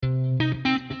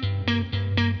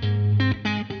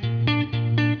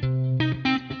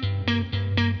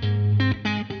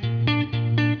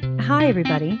Hi,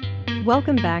 everybody.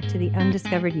 Welcome back to The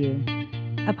Undiscovered You,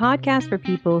 a podcast for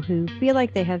people who feel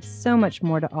like they have so much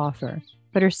more to offer,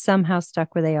 but are somehow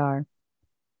stuck where they are.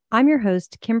 I'm your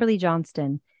host, Kimberly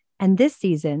Johnston, and this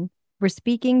season, we're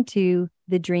speaking to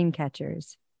the dream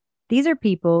catchers. These are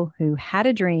people who had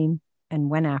a dream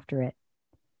and went after it.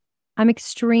 I'm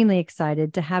extremely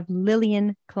excited to have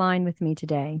Lillian Klein with me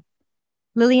today.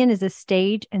 Lillian is a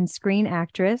stage and screen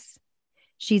actress.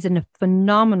 She's a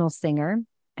phenomenal singer,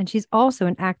 and she's also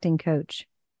an acting coach.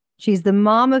 She's the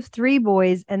mom of 3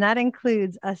 boys, and that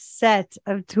includes a set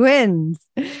of twins.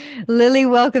 Lily,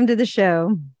 welcome to the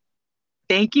show.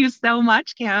 Thank you so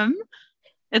much, Kim.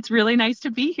 It's really nice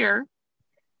to be here.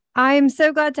 I'm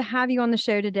so glad to have you on the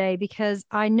show today because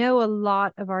I know a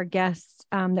lot of our guests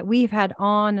that we've had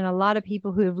on and a lot of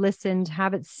people who have listened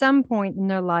have at some point in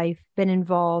their life been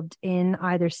involved in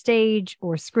either stage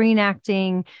or screen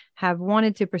acting, have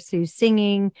wanted to pursue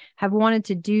singing, have wanted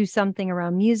to do something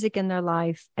around music in their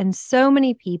life. And so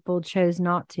many people chose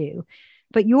not to.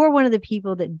 But you're one of the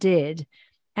people that did.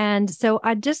 And so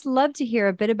I'd just love to hear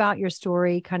a bit about your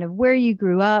story, kind of where you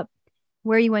grew up,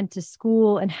 where you went to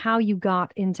school, and how you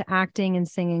got into acting and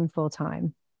singing full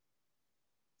time.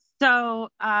 So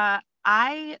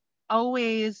I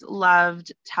always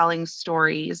loved telling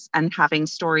stories and having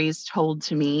stories told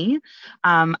to me.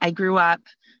 I grew up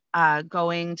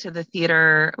going to the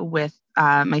theater with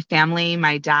my family.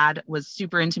 My dad was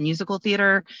super into musical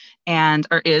theater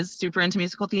or is super into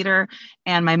musical theater.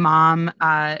 And my mom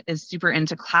is super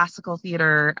into classical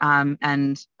theater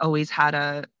and always had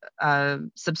a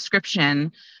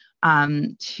subscription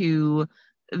to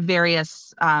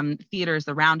various theaters,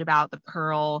 the Roundabout, the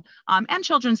Pearl, and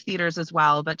children's theaters as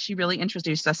well. But she really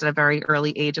introduced us at a very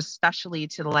early age, especially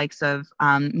to the likes of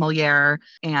Moliere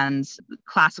and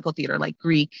classical theater like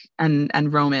Greek and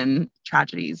Roman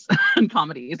tragedies and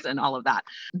comedies and all of that.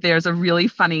 There's a really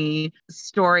funny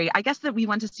story, I guess, that we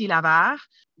went to see L'Avare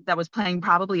that was playing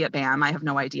probably at BAM. I have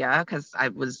no idea because I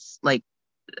was like,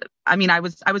 I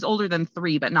was older than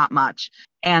 3, but not much.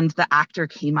 And the actor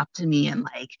came up to me and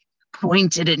like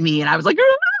pointed at me, and I was like,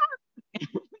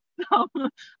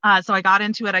 so I got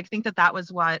into it. I think that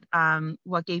was what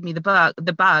gave me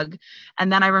the bug.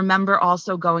 And then I remember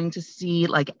also going to see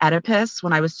like Oedipus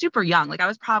when I was super young. Like I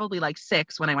was probably like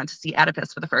 6 when I went to see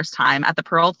Oedipus for the first time at the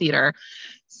Pearl Theater.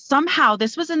 Somehow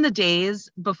this was in the days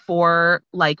before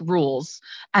like rules.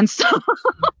 And so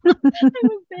I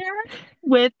was there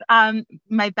with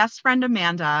my best friend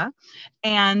Amanda,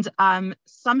 and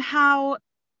somehow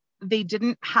they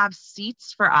didn't have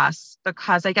seats for us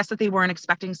because I guess that they weren't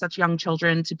expecting such young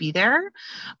children to be there.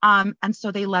 And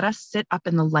so they let us sit up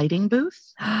in the lighting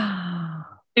booth.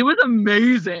 It was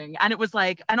amazing. And it was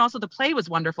like, and also the play was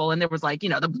wonderful. And there was like,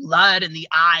 the blood in the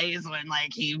eyes when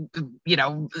like he,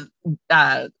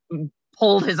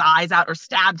 pulled his eyes out or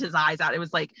stabbed his eyes out. It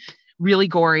was like really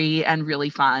gory and really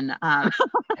fun.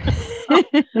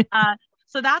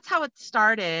 So that's how it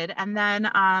started. And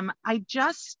then I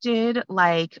just did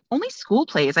like only school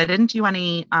plays. I didn't do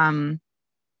any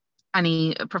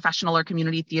professional or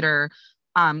community theater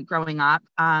growing up.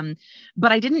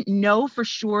 But I didn't know for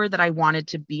sure that I wanted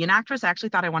to be an actress. I actually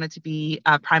thought I wanted to be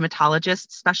a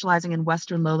primatologist specializing in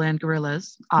Western lowland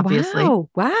gorillas, obviously.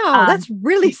 Wow. That's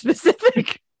really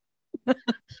specific.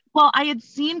 Well, I had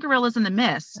seen Gorillas in the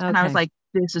Mist, and I was like,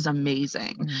 this is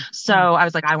amazing. Mm-hmm. So I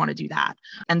was like, I want to do that.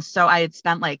 And so I had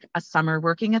spent like a summer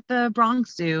working at the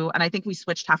Bronx Zoo. And I think we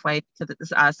switched halfway to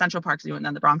the Central Park Zoo and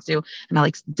then the Bronx Zoo. And I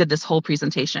like did this whole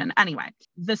presentation. Anyway,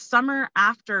 the summer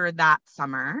after that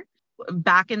summer,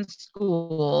 back in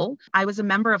school, I was a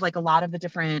member of like a lot of the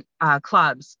different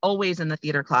clubs, always in the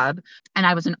theater club. And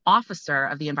I was an officer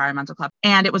of the environmental club.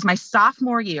 And it was my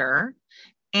sophomore year.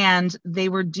 And they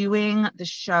were doing the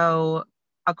show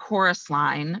A Chorus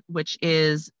Line, which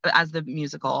is, as the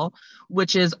musical,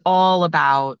 which is all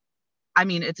about,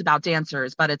 it's about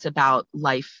dancers, but it's about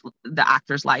life, the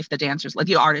actor's life, the dancer's, like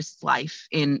the artist's life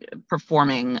in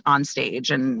performing on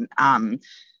stage, and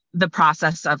the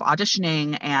process of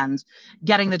auditioning and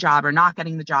getting the job or not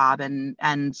getting the job. And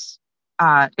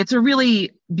it's a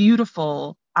really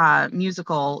beautiful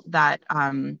musical that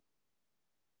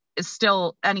is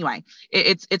still, anyway,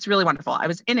 it's really wonderful. I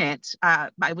was in it.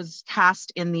 I was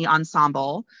cast in the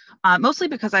ensemble, mostly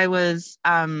because I was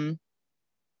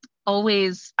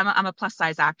always, I'm a plus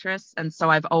size actress. And so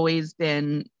I've always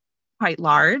been quite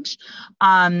large.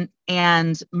 And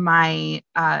my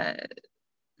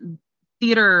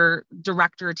theater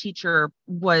director, teacher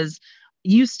was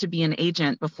used to be an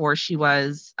agent before she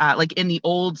was like in the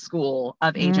old school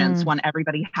of agents when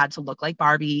everybody had to look like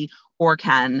Barbie or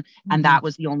Ken. And that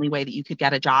was the only way that you could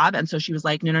get a job. And so she was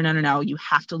like, no, you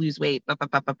have to lose weight. Bah, bah,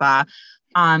 bah, bah, bah.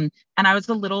 And I was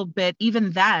a little bit,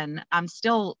 even then, I'm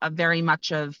still a very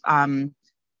much of a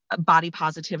body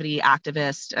positivity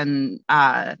activist and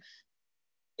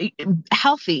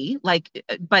healthy, like,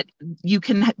 but you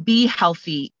can be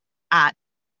healthy at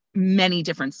many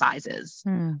different sizes.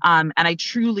 And I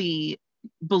truly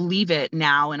believe it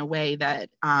now in a way that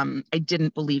I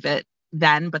didn't believe it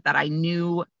then, but that I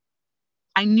knew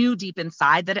deep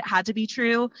inside that it had to be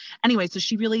true. Anyway, so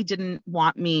she really didn't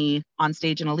want me on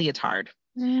stage in a leotard.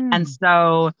 And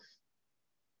so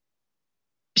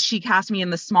she cast me in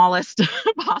the smallest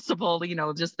possible,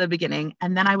 just the beginning.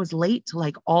 And then I was late to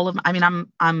like all of,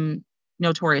 I'm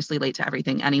notoriously late to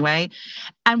everything anyway.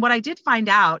 And what I did find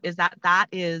out is that that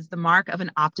is the mark of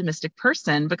an optimistic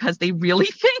person, because they really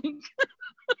think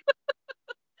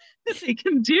that they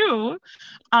can do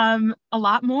a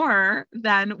lot more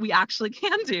than we actually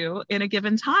can do in a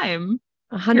given time.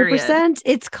 100%.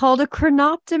 It's called a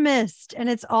chronoptimist. And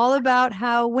it's all about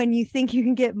how when you think you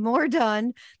can get more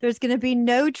done, there's going to be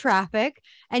no traffic.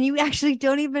 And you actually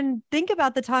don't even think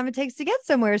about the time it takes to get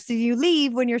somewhere. So you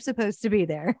leave when you're supposed to be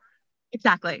there.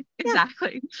 Exactly. Yeah.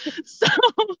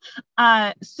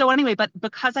 So anyway, but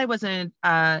because I wasn't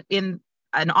in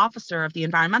an officer of the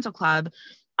environmental club,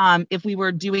 if we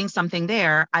were doing something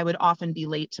there, I would often be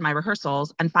late to my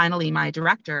rehearsals. And finally, my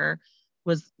director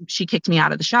she kicked me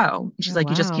out of the show. She's like,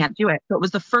 wow. You just can't do it. So it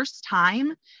was the first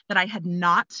time that I had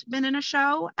not been in a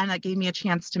show, and that gave me a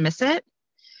chance to miss it.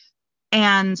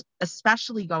 And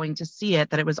especially going to see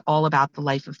it, that it was all about the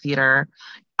life of theater,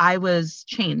 I was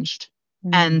changed.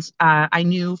 And I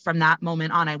knew from that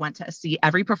moment on, I went to see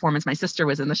every performance. My sister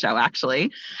was in the show,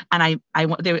 actually. And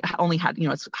they only had,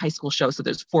 it's a high school show, so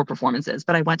there's 4 performances.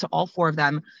 But I went to all 4 of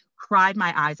them, cried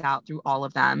my eyes out through all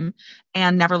of them,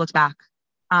 and never looked back.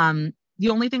 The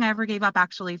only thing I ever gave up,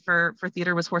 actually, for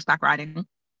theater was horseback riding.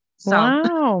 So,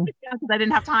 wow. Yeah, because I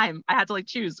didn't have time. I had to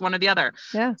choose one or the other.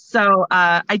 Yeah. So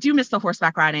I do miss the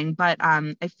horseback riding, but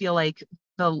I feel like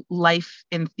the life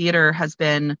in theater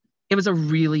it was a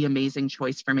really amazing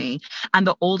choice for me. And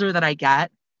the older that I get,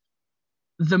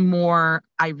 the more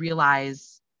I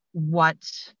realize what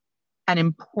an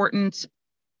important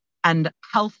and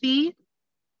healthy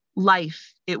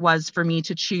life it was for me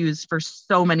to choose for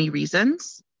so many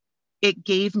reasons. It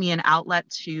gave me an outlet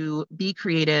to be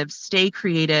creative, stay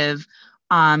creative,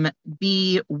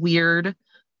 be weird,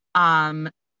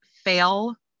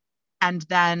 fail, and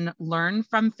then learn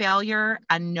from failure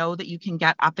and know that you can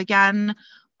get up again.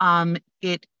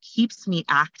 It keeps me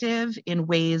active in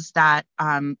ways that,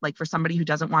 like for somebody who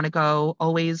doesn't want to go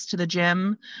always to the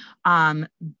gym,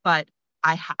 but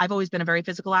I've always been a very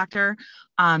physical actor,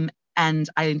 and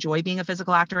I enjoy being a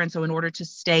physical actor. And so in order to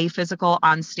stay physical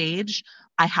on stage,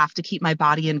 I have to keep my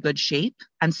body in good shape.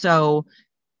 And so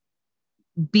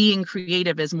being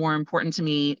creative is more important to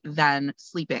me than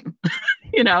sleeping,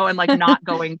 and not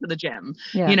going to the gym,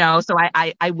 so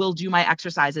I will do my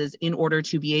exercises in order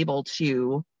to be able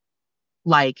to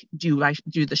do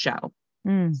the show.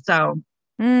 So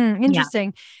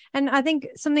interesting. Yeah. And I think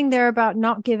something there about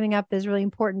not giving up is really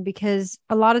important, because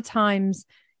a lot of times,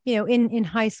 in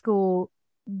high school,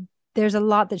 there's a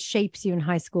lot that shapes you in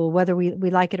high school, whether we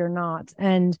like it or not.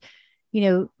 And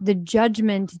the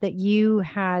judgment that you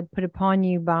had put upon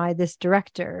you by this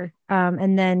director,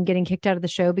 and then getting kicked out of the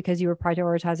show because you were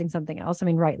prioritizing something else. I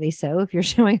mean, rightly so. If you're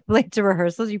showing late to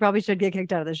rehearsals, you probably should get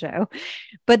kicked out of the show.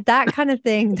 But that kind of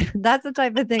thing, that's the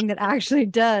type of thing that actually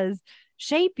does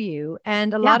shape you.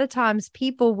 And a lot of times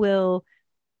people will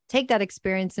take that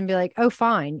experience and be like, oh,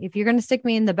 fine. If you're going to stick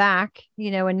me in the back,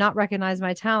 and not recognize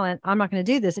my talent, I'm not going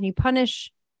to do this. And you punish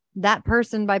that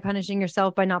person by punishing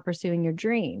yourself by not pursuing your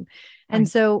dream. And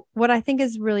so what I think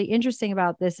is really interesting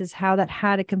about this is how that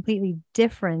had a completely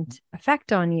different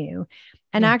effect on you.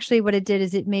 And actually what it did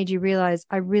is it made you realize,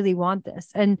 I really want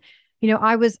this. And,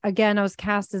 I was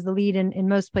cast as the lead in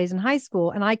most plays in high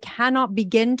school. And I cannot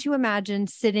begin to imagine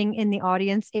sitting in the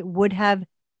audience. It would have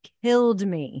killed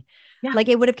me. Yeah.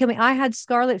 It would have killed me. I had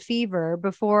scarlet fever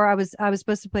before I was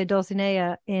supposed to play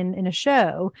Dulcinea in a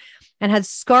show, and had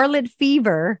scarlet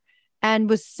fever and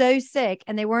was so sick,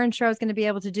 and they weren't sure I was going to be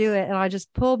able to do it. And I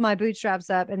just pulled my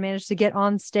bootstraps up and managed to get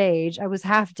on stage. I was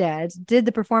half dead, did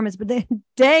the performance, but then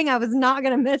dang, I was not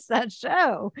going to miss that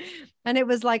show. And it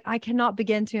was I cannot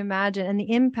begin to imagine, and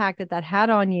the impact that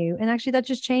had on you. And actually that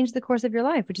just changed the course of your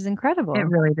life, which is incredible. It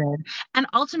really did. And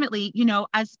ultimately,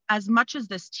 as much as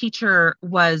this teacher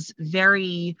was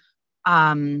very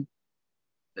hard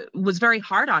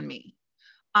on me,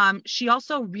 She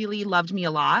also really loved me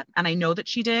a lot, and I know that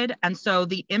she did. And so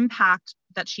the impact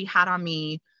that she had on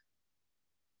me,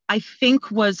 I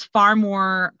think, was far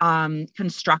more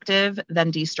constructive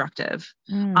than destructive,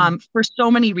 for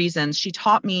so many reasons. She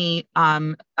taught me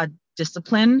a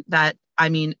discipline that, I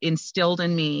mean, instilled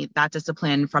in me that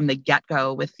discipline from the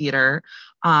get-go with theater,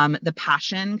 the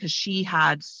passion, because she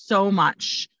had so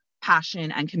much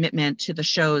passion and commitment to the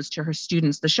shows, to her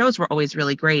students. The shows were always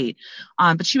really great,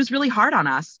 but she was really hard on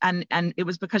us, and it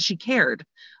was because she cared.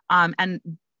 And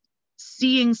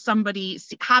seeing somebody,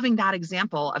 having that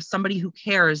example of somebody who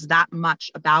cares that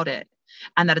much about it,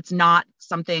 and that it's not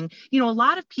something, a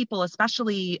lot of people,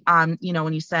 especially,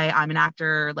 when you say I'm an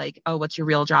actor, like, oh, what's your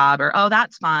real job? Or, oh,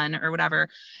 that's fun, or whatever.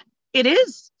 It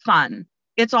is fun.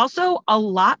 It's also a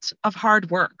lot of hard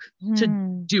work to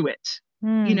do it,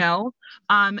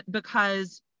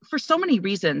 because for so many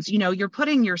reasons, you're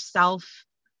putting yourself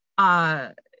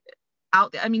out.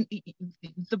 I mean,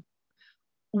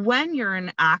 when you're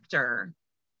an actor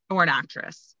or an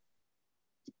actress,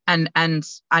 and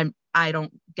I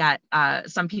don't get,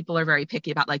 some people are very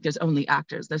picky about, like, there's only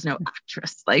actors, there's no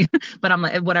actress, like, but I'm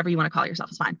like, whatever you want to call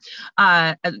yourself is fine.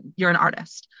 You're an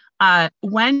artist.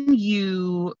 When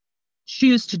you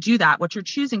choose to do that, what you're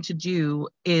choosing to do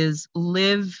is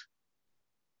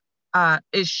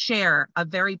share a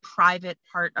very private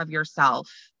part of yourself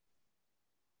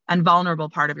and vulnerable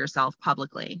part of yourself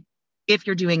publicly, if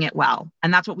you're doing it well.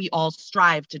 And that's what we all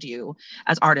strive to do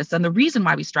as artists. And the reason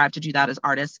why we strive to do that as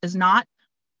artists is not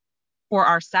for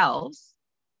ourselves.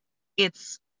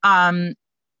 It's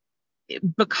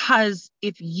because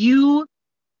it's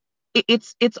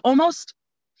almost,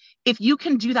 if you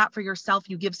can do that for yourself,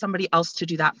 you give somebody else to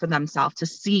do that for themselves, to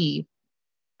see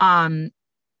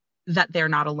that they're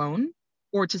not alone,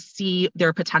 or to see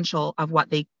their potential of what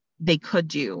they could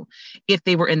do if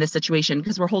they were in this situation,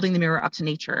 because we're holding the mirror up to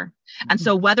nature. And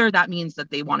so whether that means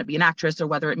that they want to be an actress, or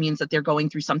whether it means that they're going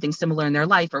through something similar in their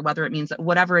life, or whether it means that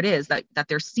whatever it is that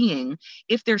they're seeing,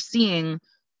 if they're seeing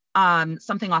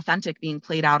something authentic being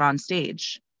played out on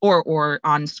stage or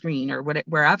on screen or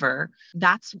wherever,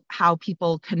 that's how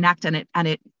people connect. And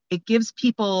it gives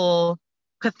people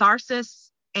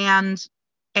catharsis and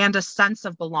a sense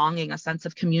of belonging, a sense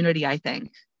of community, I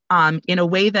think, in a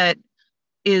way that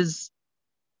is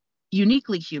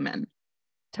uniquely human.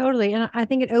 Totally. And I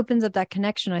think it opens up that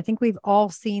connection. I think we've all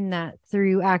seen that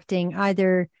through acting.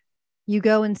 Either you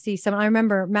go and see someone. I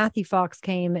remember Matthew Fox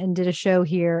came and did a show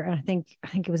here, and I think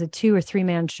it was a 2 or 3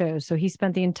 man show. So he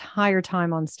spent the entire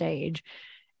time on stage,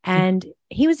 and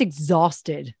he was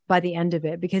exhausted by the end of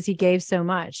it because he gave so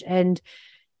much. And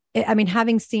I mean,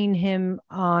 having seen him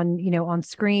on, on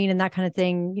screen and that kind of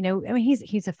thing, I mean,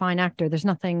 he's a fine actor. There's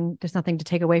nothing to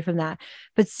take away from that.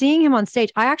 But seeing him on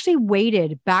stage, I actually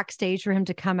waited backstage for him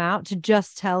to come out to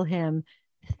just tell him,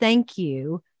 thank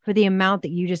you for the amount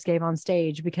that you just gave on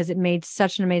stage, because it made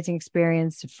such an amazing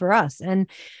experience for us. And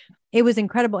it was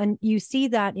incredible. And you see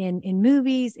that in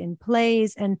movies, in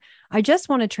plays. And I just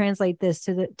want to translate this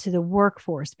to the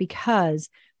workforce, because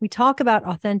we talk about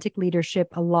authentic leadership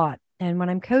a lot. And when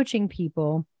I'm coaching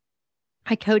people,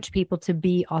 I coach people to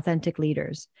be authentic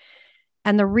leaders.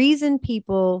 And the reason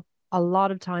people a lot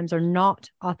of times are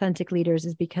not authentic leaders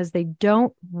is because they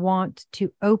don't want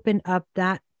to open up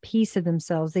that piece of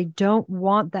themselves. They don't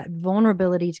want that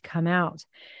vulnerability to come out.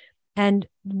 And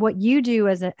what you do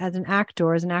as an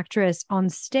actor, as an actress on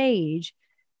stage,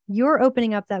 you're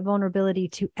opening up that vulnerability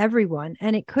to everyone,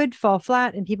 and it could fall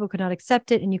flat and people could not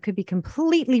accept it. And you could be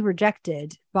completely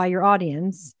rejected by your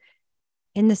audience.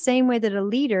 In the same way that a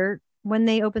leader, when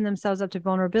they open themselves up to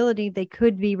vulnerability, they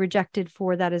could be rejected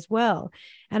for that as well.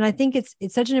 And I think it's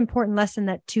such an important lesson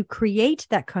that to create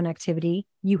that connectivity,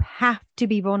 you have to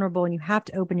be vulnerable and you have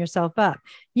to open yourself up.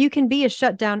 You can be a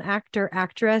shut down actor,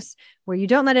 actress, where you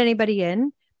don't let anybody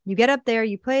in. You get up there,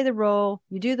 you play the role,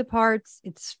 you do the parts,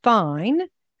 it's fine,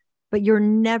 but you're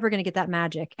never going to get that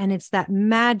magic. And it's that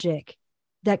magic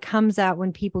that comes out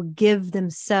when people give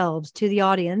themselves to the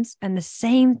audience. And the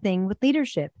same thing with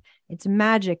leadership. It's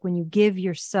magic when you give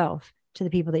yourself to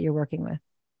the people that you're working with.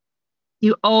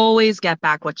 You always get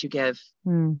back what you give.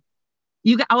 Well,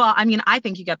 I mean, I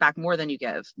think you get back more than you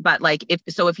give, but like,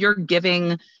 if you're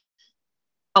giving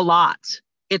a lot,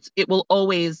 it will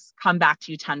always come back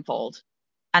to you tenfold.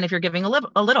 And if you're giving a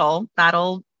little,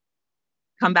 that'll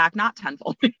come back not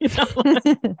tenfold.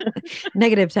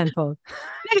 Negative tenfold.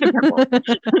 Negative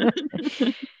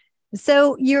tenfold.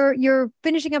 So you're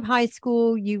finishing up high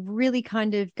school. You've really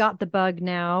kind of got the bug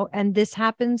now. And this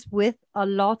happens with a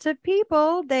lot of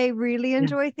people. They really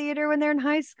enjoy theater when they're in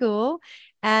high school.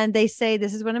 and they say,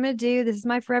 this is what I'm going to do. This is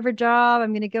my forever job.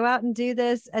 I'm going to go out and do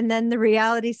this. And then the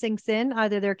reality sinks in.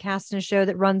 Either they're cast in a show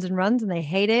that runs and runs and they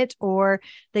hate it, or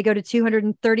they go to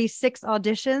 236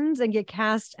 auditions and get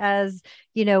cast as,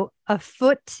 a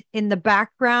foot in the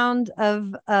background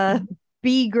of a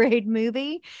B grade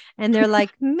movie. And they're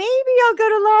like, maybe I'll go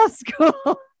to law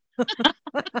school.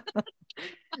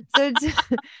 So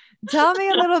tell me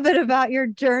a little bit about your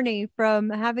journey from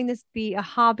having this be a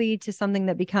hobby to something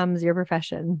that becomes your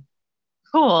profession.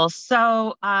 Cool.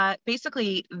 So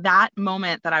basically that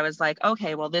moment that I was like,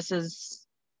 okay, well, this is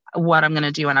what I'm going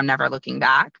to do and I'm never looking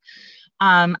back.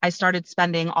 I started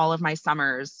spending all of my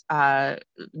summers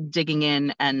digging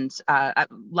in, and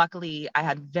luckily I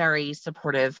had very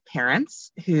supportive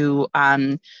parents who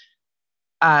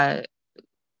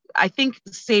I think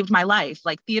saved my life.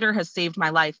 Like, theater has saved my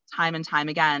life time and time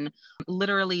again,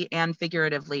 literally and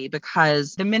figuratively,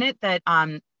 because the minute that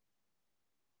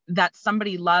that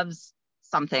somebody loves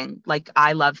something, like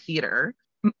I love theater,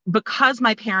 because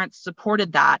my parents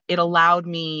supported that, it allowed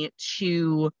me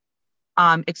to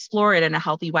explore it in a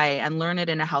healthy way and learn it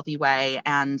in a healthy way.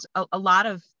 And a lot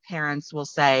of parents will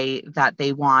say that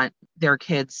they want their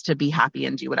kids to be happy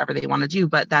and do whatever they want to do,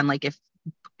 but then, like, if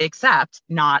except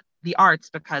not the arts,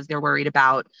 because they're worried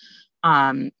about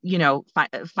financial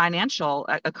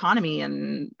economy,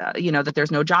 and that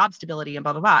there's no job stability and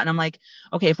blah blah blah. And I'm like,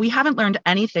 okay, if we haven't learned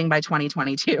anything by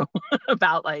 2022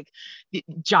 about like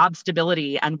job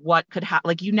stability and what could happen,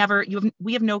 like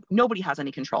nobody has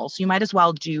any control, so you might as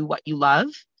well do what you love,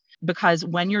 because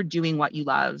when you're doing what you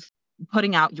love,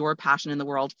 putting out your passion in the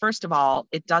world, first of all,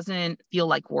 it doesn't feel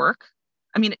like work.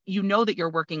 I mean, that you're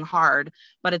working hard,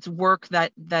 but it's work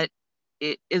that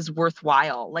it is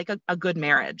worthwhile, like a good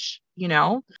marriage.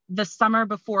 The summer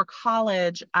before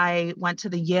college, I went to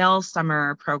the Yale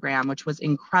summer program, which was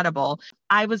incredible.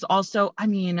 I was also,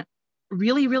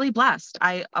 really, really blessed.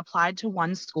 I applied to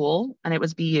one school and it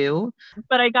was BU,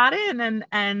 but I got in,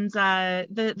 and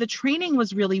the training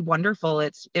was really wonderful.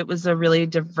 It was a really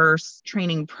diverse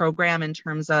training program in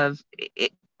terms of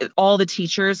it. All the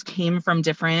teachers came from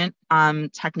different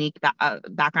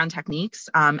background techniques.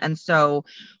 And so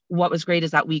what was great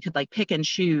is that we could like pick and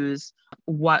choose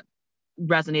what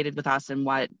resonated with us and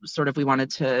what sort of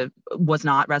was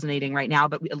not resonating right now,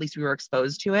 but at least we were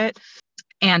exposed to it.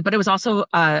 But it was also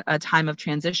a time of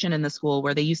transition in the school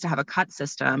where they used to have a cut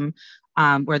system,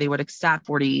 where they would accept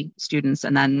 40 students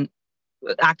and then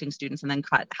acting students and then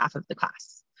cut half of the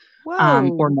class.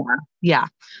 Or more. Yeah.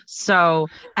 So,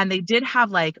 and they did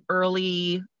have like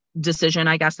early decision,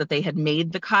 I guess, that they had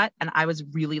made the cut. And I was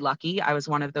really lucky. I was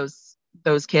one of those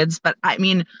kids. But I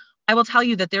will tell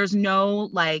you that there's no,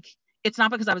 like, it's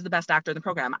not because I was the best actor in the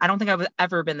program. I don't think I've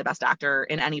ever been the best actor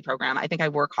in any program. I think I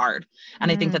work hard.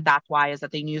 And I think that that's why, is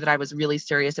that they knew that I was really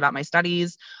serious about my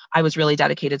studies. I was really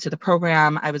dedicated to the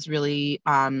program. I was really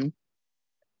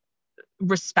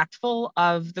respectful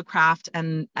of the craft,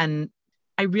 and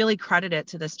I really credit it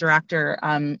to this director.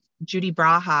 Judy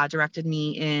Braha directed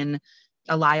me in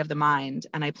A Lie of the Mind,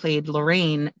 and I played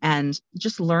Lorraine, and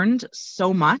just learned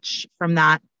so much from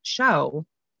that show.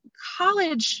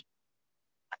 College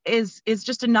is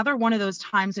just another one of those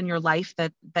times in your life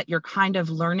that you're kind of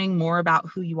learning more about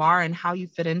who you are and how you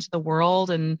fit into the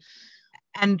world. And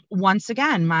once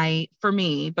again, for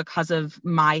me, because of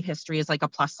my history as like a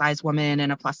plus size woman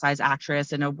and a plus size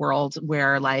actress in a world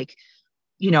where, like,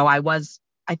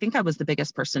 I think I was the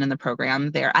biggest person in the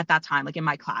program there at that time. Like, in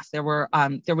my class, there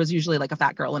was usually like a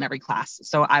fat girl in every class.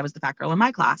 So I was the fat girl in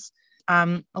my class.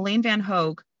 Elaine Van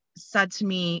Hogue said to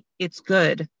me, "It's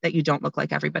good that you don't look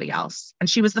like everybody else." And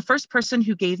she was the first person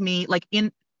who gave me, like,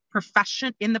 in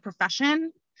the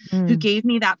profession, who gave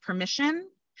me that permission.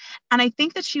 And I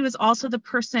think that she was also the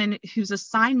person whose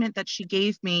assignment that she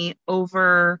gave me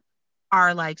over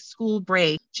our like school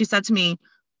break. She said to me,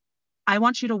 "I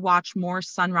want you to watch more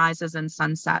sunrises and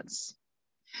sunsets."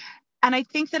 And I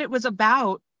think that it was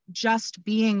about just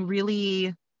being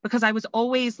really, because I was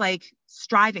always like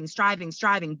striving,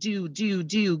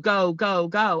 do,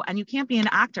 go. And you can't be an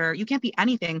actor. You can't be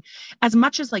anything as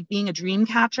much as like being a dream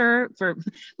catcher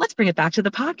let's bring it back to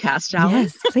the podcast, shall we?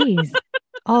 Yes, please.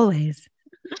 Always.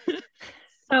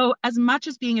 So as much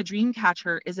as being a dream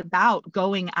catcher is about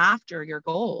going after your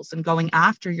goals and going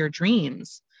after your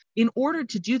dreams, in order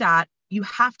to do that, you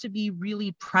have to be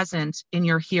really present in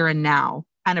your here and now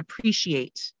and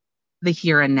appreciate the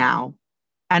here and now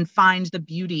and find the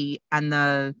beauty and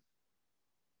the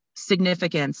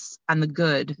significance and the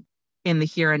good in the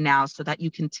here and now, so that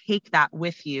you can take that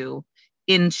with you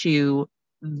into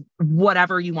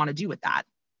whatever you want to do with that.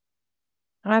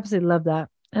 I absolutely love that.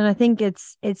 And I think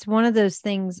it's one of those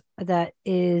things that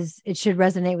it should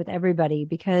resonate with everybody,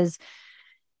 because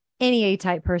any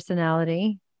A-type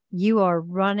personality, you are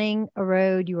running a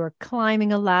road, you are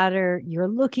climbing a ladder, you're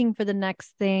looking for the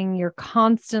next thing, you're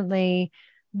constantly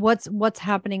what's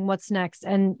happening, what's next.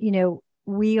 And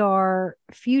we are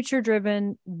future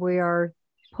driven, we are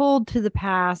pulled to the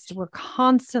past, we're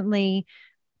constantly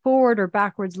forward or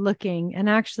backwards looking, and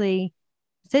actually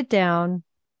sit down,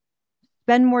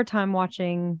 spend more time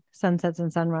watching sunsets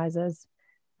and sunrises.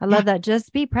 I love that.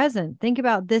 Just be present. Think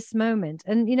about this moment.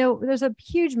 And, there's a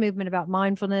huge movement about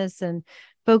mindfulness and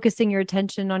focusing your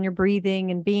attention on your breathing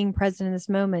and being present in this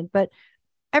moment. But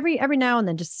every now and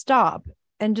then, just stop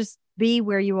and just be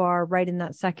where you are right in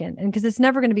that second. And because it's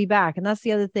never going to be back. And that's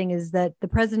the other thing, is that the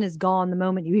present is gone the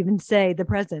moment you even say the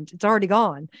present. It's already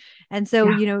gone. And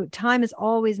so, time is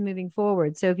always moving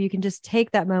forward. So if you can just take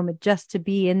that moment just to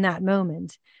be in that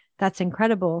moment, that's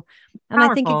incredible. And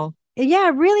Powerful. I think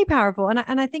yeah, really powerful. And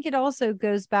I think it also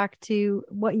goes back to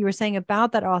what you were saying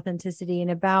about that authenticity, and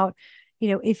about,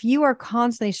 if you are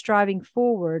constantly striving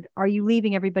forward, are you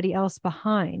leaving everybody else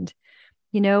behind?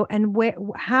 And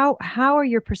how are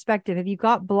your perspective? Have you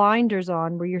got blinders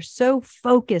on where you're so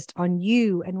focused on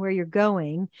you and where you're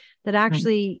going that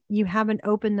actually you haven't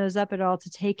opened those up at all to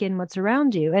take in what's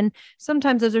around you? And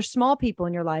sometimes those are small people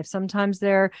in your life. Sometimes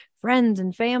they're friends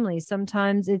and family.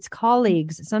 Sometimes it's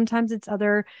colleagues. Sometimes it's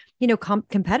other,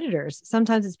 competitors.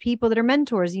 Sometimes it's people that are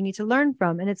mentors you need to learn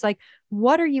from. And it's like,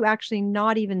 what are you actually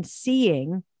not even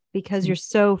seeing because you're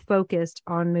so focused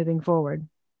on moving forward?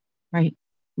 Right.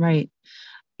 Right.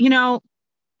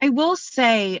 I will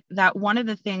say that one of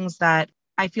the things that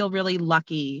I feel really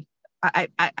lucky, I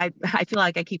feel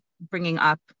like I keep bringing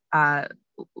up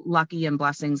lucky and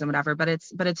blessings and whatever, but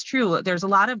it's true. There's a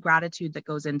lot of gratitude that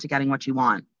goes into getting what you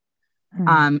want.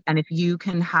 And if you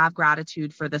can have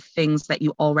gratitude for the things that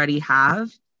you already have,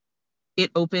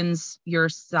 it opens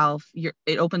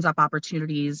it opens up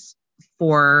opportunities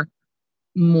for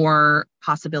more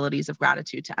possibilities of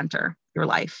gratitude to enter your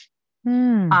life.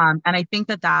 And I think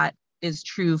that is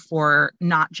true for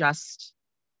not just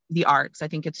the arts. I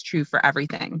think it's true for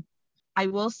everything. I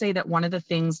will say that one of the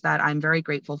things that I'm very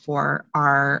grateful for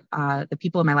are the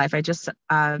people in my life. I just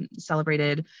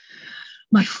celebrated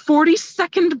my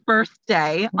 42nd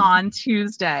birthday on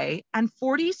Tuesday, and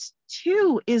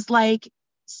 42 is like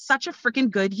such a freaking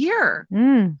good year.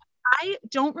 I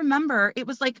don't remember. It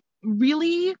was like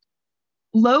really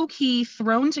low key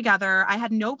thrown together. I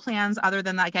had no plans other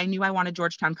than like I knew I wanted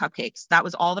Georgetown cupcakes. That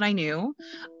was all that I knew.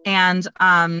 And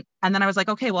then I was like,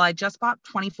 okay, well, I just bought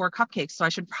 24 cupcakes, so I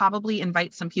should probably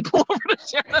invite some people over to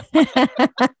share them.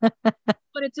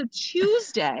 But it's a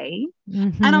Tuesday,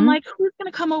 and I'm like, who's going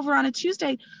to come over on a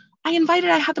Tuesday? I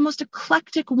had the most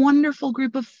eclectic, wonderful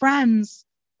group of friends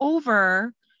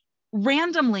over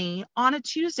randomly on a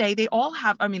Tuesday. They all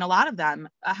have, a lot of them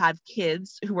have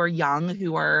kids who are young,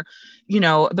 who are,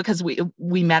 because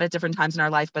we met at different times in our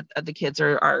life, but the kids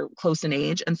are close in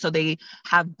age. And so they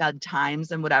have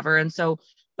bedtimes and whatever. And so,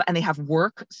 and they have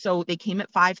work. So they came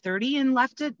at 5:30 and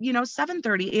left at,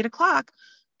 7:30, 8:00.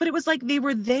 But it was like, they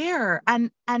were there.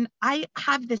 And I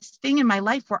have this thing in my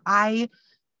life where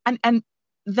and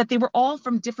that they were all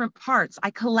from different parts. I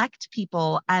collect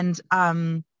people, and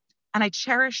I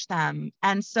cherish them.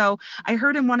 And so I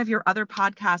heard in one of your other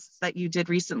podcasts that you did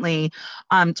recently,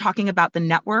 talking about the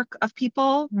network of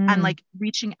people and like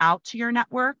reaching out to your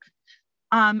network,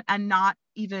 and not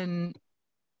even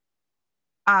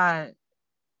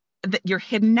your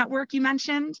hidden network you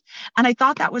mentioned. And I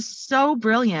thought that was so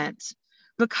brilliant,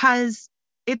 because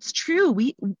it's true.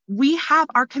 We have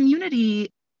our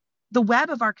community. The web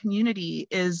of our community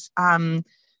is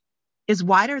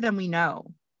wider than we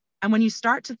know. And when you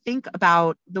start to think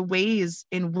about the ways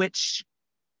in which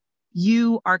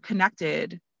you are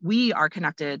connected, we are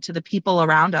connected to the people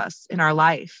around us in our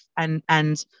life,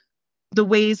 and the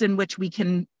ways in which we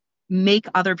can make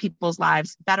other people's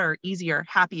lives better, easier,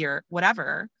 happier,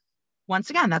 whatever. Once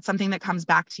again, that's something that comes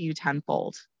back to you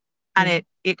tenfold. And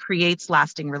it creates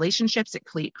lasting relationships. It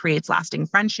creates lasting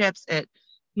friendships. And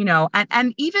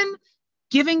even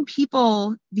giving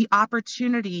people the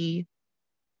opportunity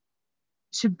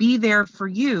to be there for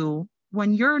you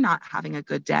when you're not having a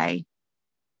good day.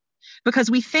 Because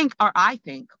I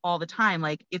think all the time,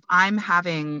 like, if I'm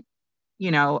having,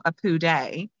 a poo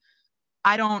day,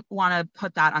 I don't want to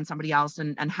put that on somebody else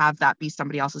and have that be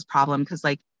somebody else's problem. Cause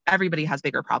like, everybody has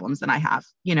bigger problems than I have,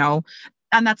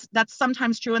 and that's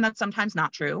sometimes true and that's sometimes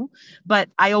not true. But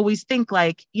I always think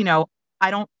like,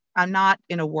 I don't I'm not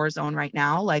in a war zone right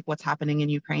now, like what's happening in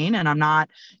Ukraine. And I'm not,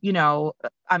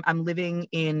 I'm living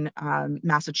in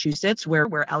Massachusetts where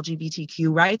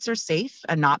LGBTQ rights are safe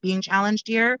and not being challenged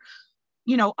here.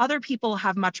 Other people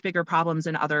have much bigger problems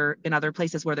in other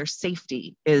places where their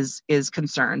safety is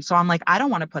concerned. So I'm like, I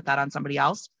don't want to put that on somebody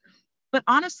else. But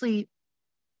honestly,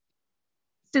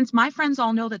 since my friends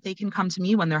all know that they can come to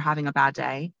me when they're having a bad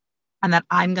day and that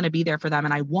I'm going to be there for them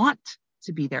and I want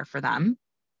to be there for them,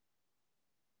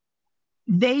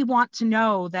 they want to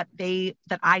know that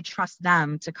I trust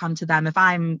them to come to them if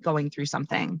I'm going through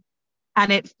something.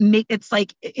 And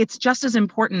it's just as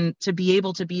important to be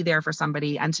able to be there for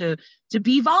somebody and to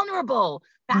be vulnerable.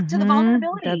 Back to the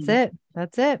vulnerability.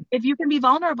 That's it. If you can be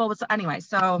vulnerable with anyway.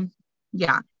 So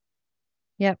yeah.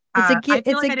 Yep. It's a gift.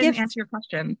 I feel like I didn't answer your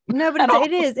question. No, but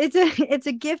it's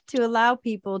a gift to allow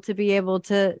people to be able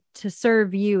to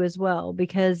serve you as well,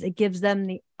 because it gives them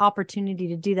the opportunity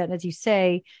to do that. And as you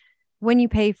say, when you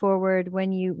pay forward,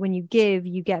 when you give,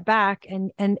 you get back.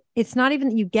 And it's not even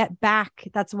that you get back.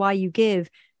 That's why you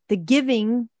give. The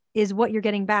giving is what you're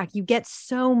getting back. You get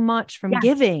so much from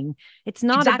giving. It's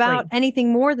not about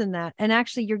anything more than that. And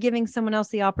actually you're giving someone else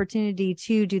the opportunity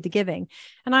to do the giving.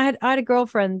 And I had a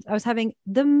girlfriend, I was having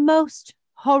the most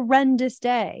horrendous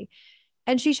day,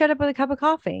 and she showed up with a cup of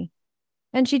coffee,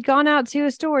 and she'd gone out to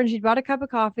a store and she'd bought a cup of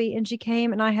coffee, and she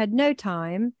came, and I had no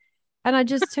time. And I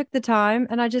just took the time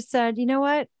and I just said, you know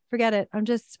what? Forget it. I'm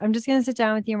just going to sit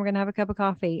down with you and we're going to have a cup of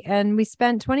coffee. And we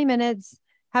spent 20 minutes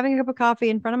having a cup of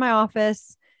coffee in front of my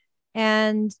office.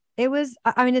 And it was,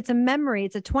 I mean, it's a memory.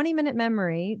 It's a 20-minute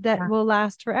memory that will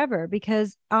last forever,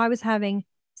 because I was having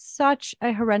such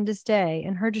a horrendous day,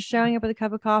 and her just showing up with a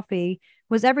cup of coffee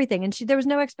was everything. And there was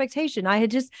no expectation.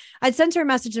 I'd sent her a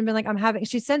message and been like,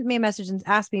 she sent me a message and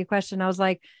asked me a question. I was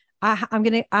like, I'm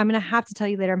going to have to tell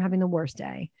you later, I'm having the worst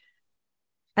day.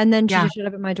 And then she just showed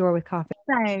up at my door with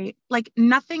coffee. Like,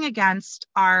 nothing against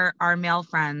our male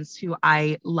friends who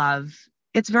I love.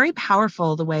 It's very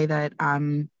powerful the way that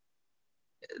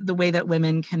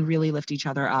women can really lift each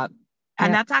other up.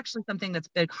 And that's actually something that's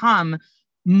become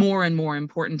more and more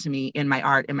important to me in my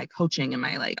art, in my coaching, in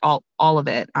my all of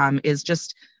it, is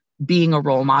just being a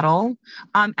role model.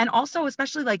 And also,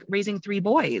 especially like raising 3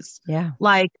 boys. Yeah.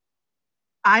 Like,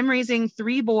 I'm raising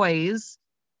 3 boys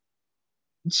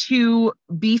to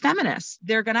be feminists.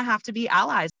 They're going to have to be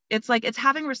allies. It's like, it's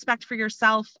having respect for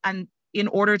yourself, and in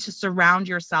order to surround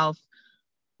yourself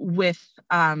with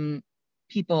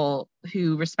people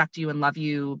who respect you and love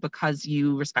you because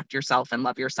you respect yourself and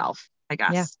love yourself, I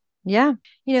guess. Yeah.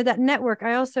 That network.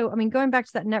 Going back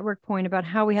to that network point about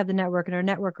how we have the network, and our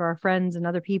network are our friends and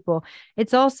other people.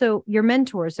 It's also your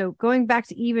mentors. So going back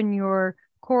to even your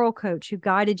choral coach who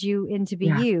guided you into be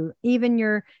you, even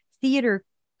your theater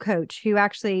coach who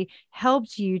actually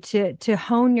helped you to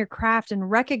hone your craft and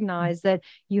recognize that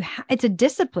it's a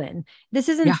discipline. This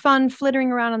isn't fun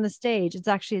flittering around on the stage. It's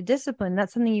actually a discipline.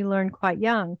 That's something you learn quite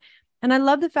young. And I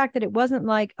love the fact that it wasn't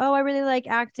like, oh, I really like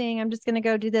acting, I'm just going to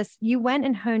go do this. You went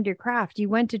and honed your craft. You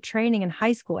went to training in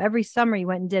high school. Every summer you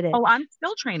went and did it. Oh, I'm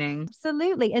still training.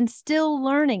 Absolutely. And still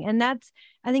learning. And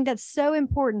I think that's so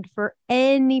important for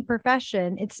any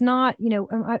profession. It's not,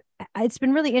 it's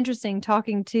been really interesting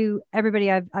talking to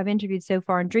everybody I've interviewed so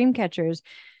far in Dreamcatchers.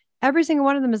 Every single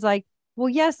one of them is like, well,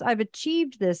 yes, I've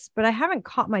achieved this, but I haven't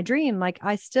caught my dream. Like,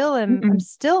 I still am, I'm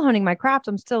still honing my craft.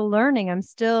 I'm still learning. I'm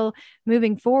still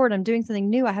moving forward. I'm doing something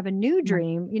new. I have a new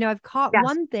dream. I've caught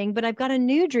one thing, but I've got a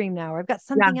new dream now, or I've got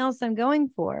something else I'm going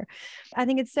for. I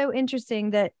think it's so interesting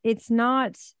that it's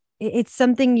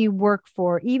something you work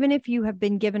for. Even if you have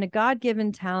been given a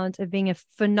God-given talent of being a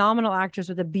phenomenal actress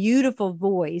with a beautiful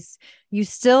voice, you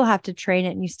still have to train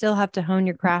it, and you still have to hone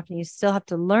your craft, and you still have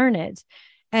to learn it.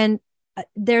 And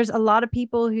there's a lot of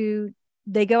people who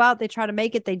they go out, they try to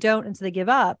make it, they don't, and so they give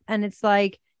up. And it's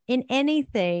like, in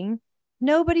anything,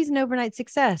 nobody's an overnight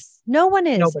success. No one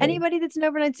is. Nobody. Anybody that's an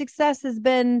overnight success has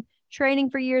been training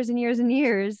for years and years and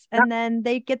years, and then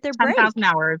they get their 10,000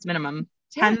 hours minimum.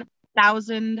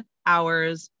 10,000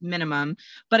 hours minimum,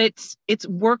 but it's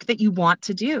work that you want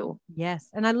to do. Yes.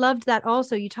 And I loved that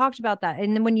also. You talked about that.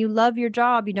 And then when you love your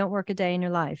job, you don't work a day in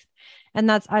your life.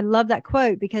 And I love that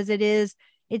quote, because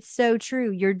it's so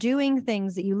true. You're doing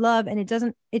things that you love, and it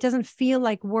doesn't feel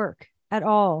like work at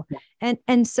all. Yeah.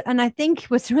 And I think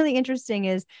what's really interesting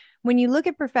is when you look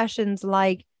at professions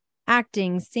like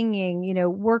acting, singing,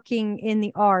 working in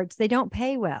the arts, they don't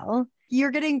pay well.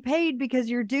 You're getting paid because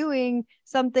you're doing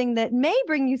something that may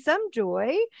bring you some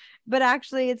joy, but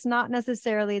actually it's not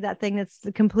necessarily that thing that's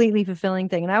the completely fulfilling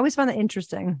thing. And I always find that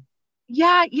interesting.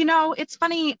 Yeah, it's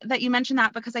funny that you mentioned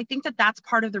that, because I think that that's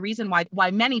part of the reason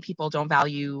why many people don't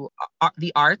value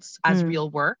the arts as real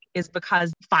work, is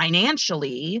because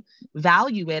financially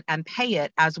value it and pay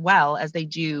it as well as they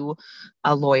do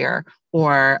a lawyer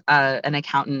or an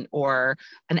accountant or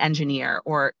an engineer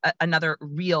or another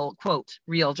real, quote,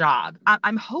 real job.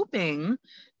 I'm hoping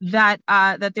that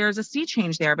that there's a sea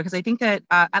change there, because I think that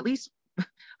at least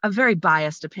a very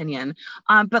biased opinion.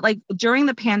 But like during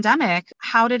the pandemic,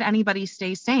 how did anybody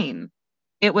stay sane?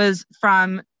 It was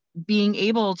from being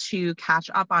able to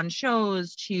catch up on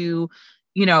shows to,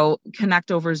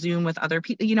 connect over Zoom with other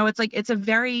people. It's like,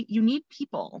 you need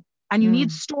people and you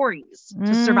need stories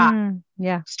to survive.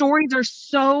 Yeah. Stories are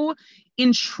so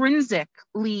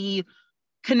intrinsically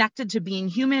connected to being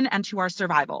human and to our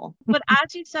survival. But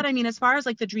as you said, I mean, as far as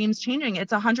like the dreams changing,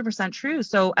 it's 100% true.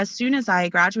 So as soon as I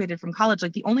graduated from college,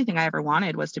 like the only thing I ever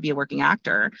wanted was to be a working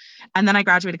actor. And then I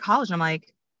graduated college and I'm like,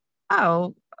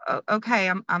 oh,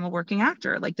 okay, I'm a working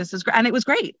actor. Like this is great. And it was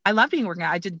great. I love being a working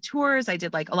actor. I did tours. I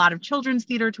did like a lot of children's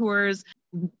theater tours,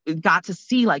 got to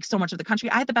see like so much of the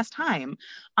country. I had the best time.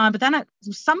 But then at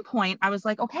some point I was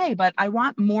like, okay, but I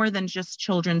want more than just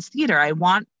children's theater. I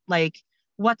want like,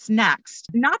 what's next?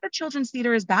 Not that children's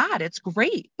theater is bad. It's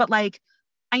great. But like,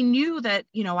 I knew that,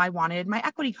 I wanted my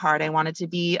equity card. I wanted to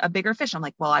be a bigger fish. I'm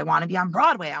like, well, I want to be on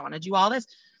Broadway. I want to do all this.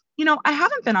 I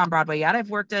haven't been on Broadway yet.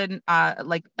 I've worked in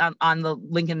on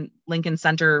the Lincoln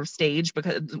Center stage,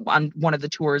 because on one of the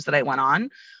tours that I went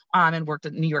on, and worked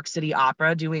at New York City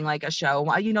Opera doing like a show,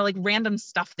 like random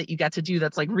stuff that you get to do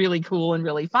that's like really cool and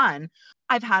really fun.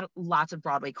 I've had lots of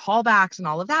Broadway callbacks and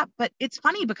all of that. But it's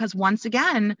funny because once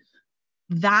again,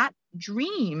 that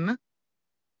dream,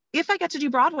 if I get to do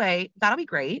Broadway, that'll be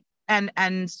great. And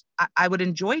I would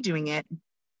enjoy doing it.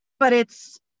 But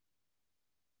it's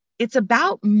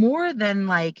about more than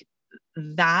like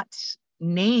that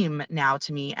name now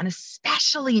to me. And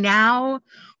especially now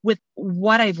with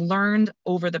what I've learned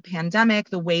over the pandemic,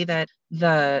 the way that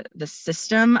the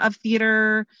system of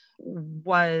theater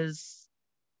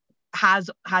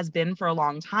has been for a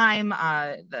long time,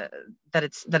 that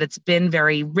it's been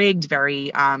very rigged,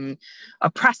 very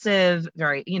oppressive,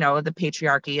 very, the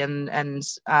patriarchy and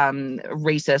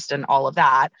racist and all of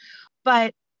that.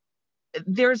 But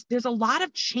there's a lot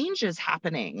of changes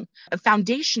happening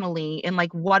foundationally in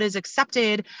like what is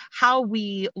accepted, how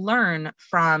we learn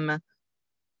from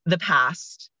the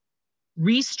past,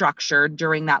 restructured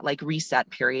during that like reset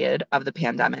period of the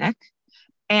pandemic,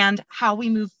 and how we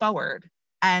move forward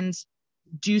and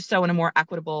do so in a more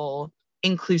equitable,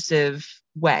 inclusive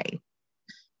way.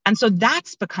 And so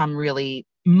that's become really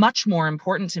much more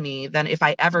important to me than if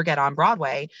I ever get on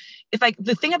Broadway.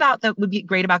 The thing about that would be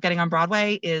great about getting on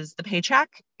Broadway is the paycheck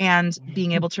and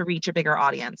being able to reach a bigger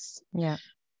audience. Yeah.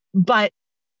 But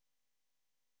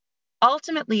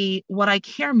ultimately, what I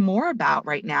care more about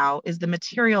right now is the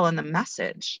material and the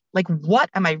message. Like,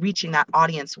 what am I reaching that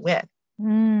audience with?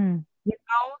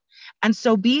 And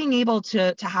so being able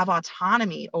to have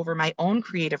autonomy over my own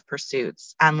creative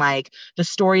pursuits and like the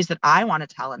stories that I want to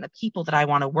tell and the people that I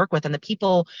want to work with and the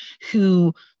people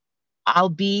who I'll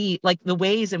be, like the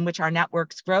ways in which our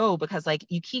networks grow, because like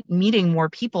you keep meeting more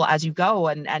people as you go,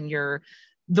 and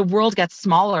the world gets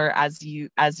smaller as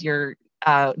your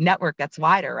network gets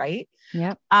wider, right?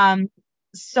 Yeah.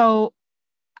 So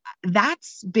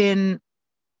that's been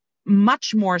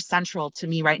much more central to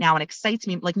me right now and excites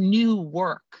me. Like new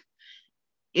work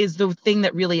is the thing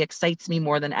that really excites me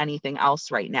more than anything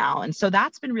else right now. And so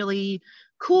that's been really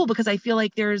cool, because I feel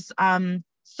like there's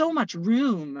so much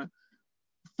room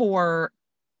for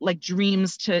like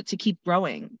dreams to keep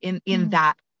growing in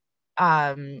that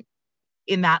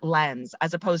in that lens,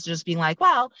 as opposed to just being like,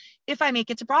 well, if I make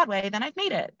it to Broadway, then I've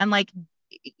made it. And like,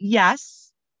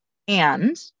 yes,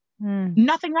 and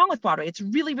nothing wrong with Broadway. It's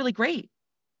really, really great.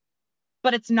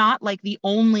 But it's not like the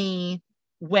only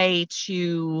way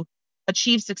to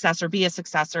achieve success or be a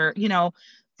success. Or,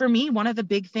 for me, one of the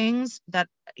big things that,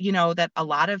 that a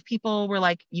lot of people were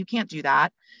like, you can't do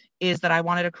that, is that I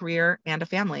wanted a career and a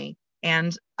family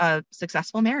and a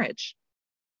successful marriage.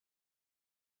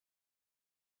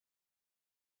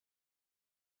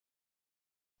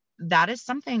 That is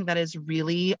something that is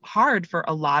really hard for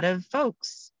a lot of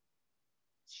folks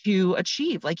to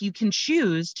achieve. Like, you can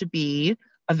choose to be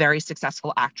a very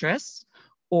successful actress,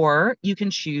 or you can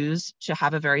choose to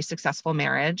have a very successful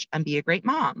marriage and be a great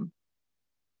mom,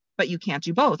 but you can't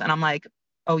do both. And I'm like,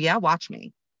 oh yeah, watch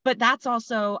me. But that's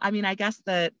also, I mean, I guess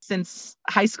that since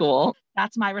high school,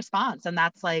 that's my response. And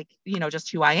that's like,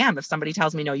 just who I am. If somebody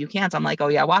tells me, no, you can't, I'm like, oh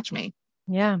yeah, watch me.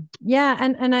 Yeah. Yeah.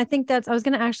 And I think I was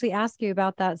going to actually ask you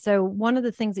about that. So one of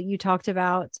the things that you talked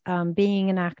about, being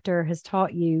an actor has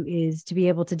taught you is to be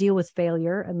able to deal with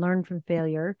failure and learn from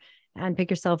failure and pick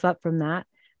yourself up from that.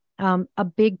 A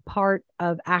big part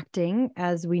of acting,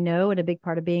 as we know, and a big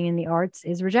part of being in the arts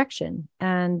is rejection.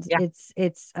 And Yeah.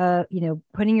 it's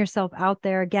putting yourself out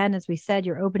there again, as we said,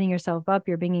 you're opening yourself up,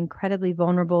 you're being incredibly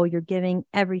vulnerable, you're giving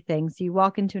everything. So you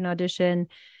walk into an audition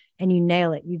and you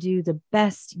nail it. You do the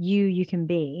best you can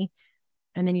be,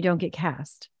 and then you don't get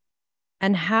cast.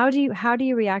 And how do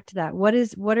you react to that?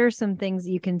 What are some things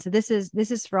that you can, so this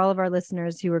is for all of our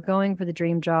listeners who are going for the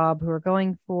dream job, who are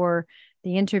going for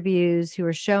the interviews, who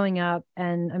are showing up.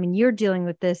 And I mean, you're dealing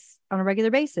with this on a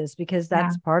regular basis because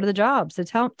that's part of the job. So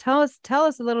tell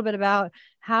us a little bit about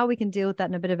how we can deal with that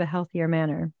in a bit of a healthier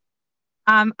manner.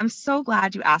 I'm so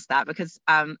glad you asked that because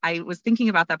I was thinking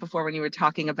about that before when you were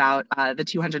talking about the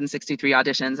 263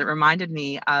 auditions. It reminded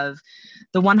me of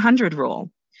the 100 rule,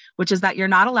 which is that you're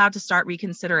not allowed to start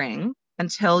reconsidering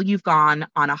until you've gone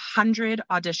on 100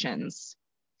 auditions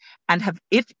and have,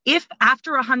 if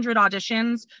after 100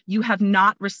 auditions you have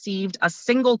not received a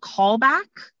single callback,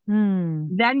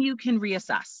 then you can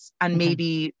reassess and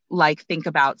maybe like think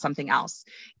about something else.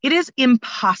 It is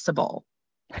impossible,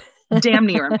 damn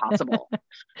near impossible,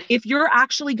 if you're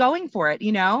actually going for it,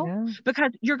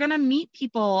 because you're going to meet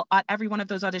people at every one of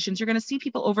those auditions. You're going to see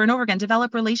people over and over again,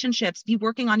 develop relationships, be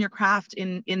working on your craft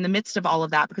in the midst of all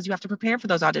of that, because you have to prepare for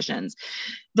those auditions.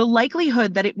 The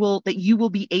likelihood that you will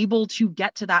be able to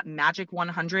get to that magic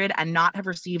 100 and not have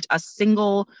received a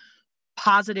single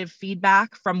positive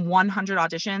feedback from 100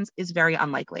 auditions is very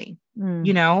unlikely,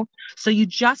 so you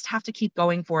just have to keep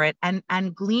going for it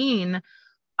and glean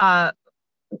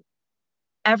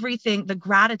everything, the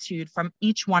gratitude from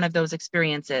each one of those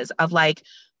experiences of like,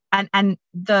 and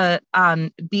the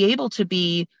be able to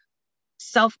be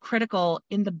self-critical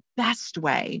in the best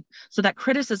way, so that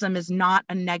criticism is not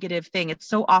a negative thing. It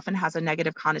so often has a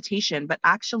negative connotation, but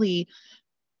actually,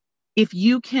 if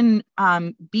you can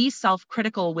be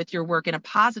self-critical with your work in a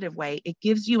positive way, it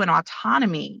gives you an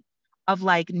autonomy of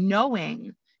like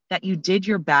knowing that you did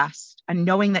your best and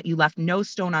knowing that you left no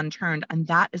stone unturned. And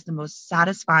that is the most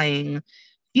satisfying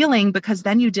feeling, because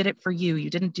then you did it for you. You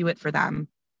didn't do it for them.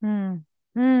 I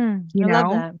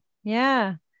love that.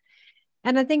 Yeah.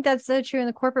 And I think that's so true in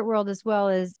the corporate world as well,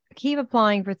 is keep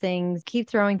applying for things, keep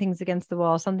throwing things against the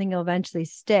wall. Something will eventually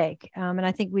stick. And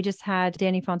I think we just had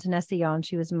Danny Fontanesi on.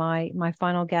 She was my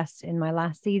final guest in my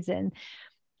last season.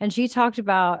 And she talked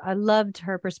about, I loved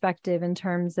her perspective in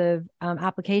terms of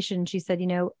application. She said,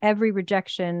 every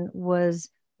rejection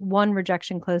was one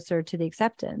rejection closer to the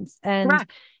acceptance. And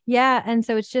Correct. Yeah. And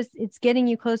so it's getting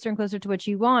you closer and closer to what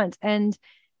you want. And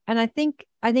I think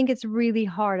it's really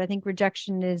hard. I think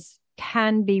rejection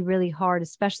can be really hard,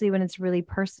 especially when it's really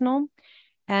personal.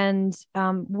 And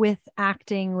with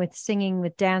acting, with singing,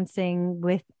 with dancing,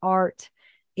 with art,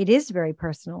 it is very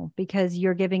personal because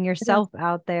you're giving yourself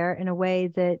out there in a way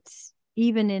that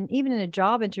even in a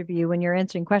job interview, when you're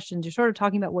answering questions, you're sort of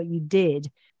talking about what you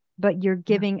did, but you're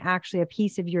giving actually a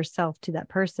piece of yourself to that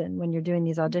person when you're doing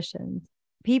these auditions.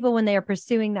 People, when they are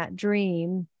pursuing that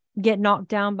dream, get knocked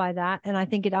down by that. And I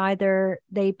think either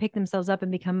they pick themselves up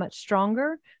and become much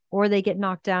stronger, or they get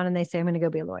knocked down and they say, I'm going to go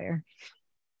be a lawyer.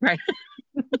 Right.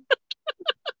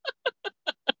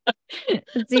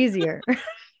 It's easier.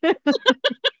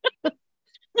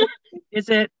 Is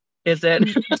it?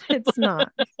 It's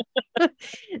not.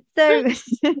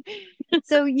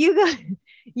 So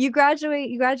you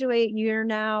graduate, you're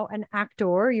now an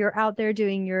actor, you're out there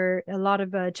doing a lot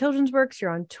of children's works,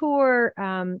 you're on tour.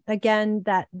 Again,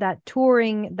 that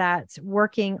touring, that's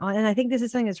working on, and I think this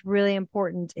is something that's really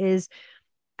important, is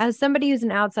as somebody who's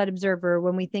an outside observer,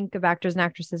 when we think of actors and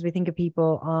actresses, we think of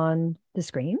people on the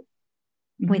screen.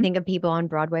 We think of people on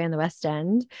Broadway and the West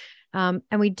End. And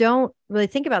we don't really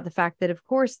think about the fact that, of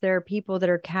course, there are people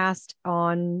that are cast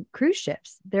on cruise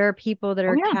ships. There are people that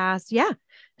are cast. Yeah.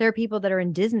 There are people that are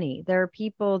in Disney. There are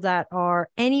people that are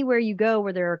anywhere you go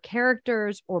where there are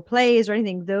characters or plays or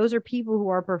anything. Those are people who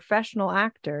are professional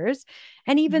actors.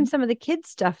 And even some of the kids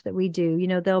stuff that we do,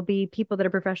 there'll be people that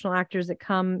are professional actors that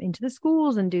come into the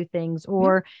schools and do things.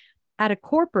 Or at a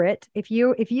corporate, if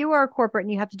you are a corporate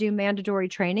and you have to do mandatory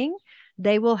training,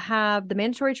 they will have the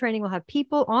mandatory training will have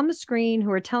people on the screen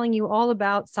who are telling you all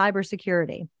about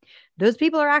cybersecurity. Those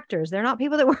people are actors. They're not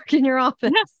people that work in your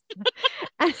office.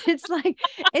 And it's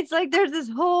like there's this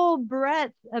whole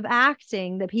breadth of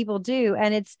acting that people do.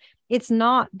 And it's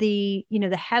not the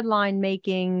headline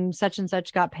making such and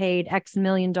such got paid X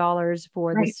 $million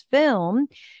for this film.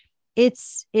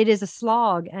 it is a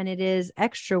slog, and it is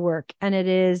extra work, and it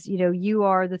is, you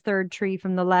are the third tree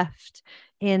from the left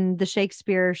in the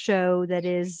Shakespeare show that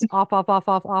is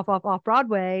off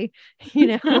Broadway,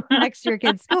 next to your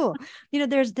kid's school.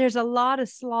 There's a lot of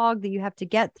slog that you have to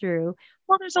get through.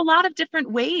 Well, there's a lot of different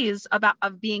ways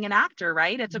of being an actor,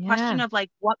 right? It's a question of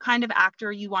like what kind of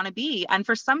actor you want to be. And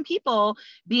for some people,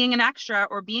 being an extra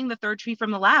or being the third tree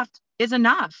from the left is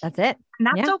enough. That's it. And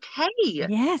that's okay.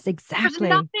 Yes, exactly. There's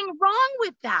nothing wrong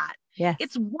with that. Yes.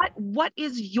 It's what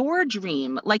is your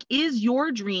dream? Like, is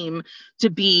your dream to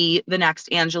be the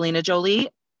next Angelina Jolie?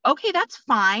 Okay, that's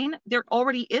fine. There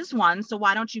already is one. So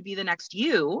why don't you be the next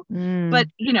you?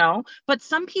 But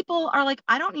some people are like,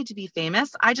 I don't need to be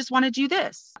famous. I just want to do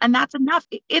this. And that's enough.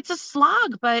 It's a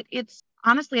slog, but it's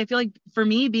honestly, I feel like for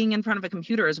me, being in front of a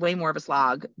computer is way more of a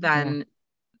slog than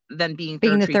being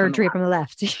the third tree from the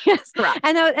left. Yes. Correct.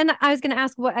 And I was going to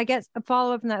ask, what I guess a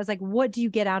follow up from that was like, what do you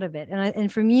get out of it?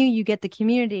 And from you get the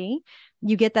community,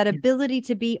 you get that ability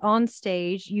to be on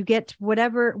stage, you get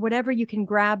whatever you can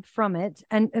grab from it.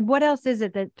 And what else is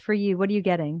it that for you, what are you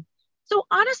getting? So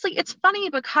honestly, it's funny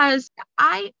because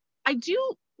I do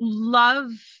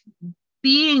love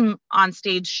being on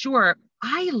stage. Sure.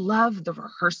 I love the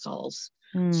rehearsals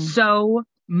so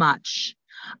much.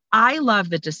 I love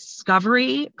the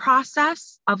discovery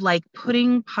process of like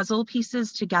putting puzzle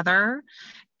pieces together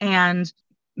and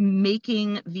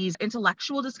making these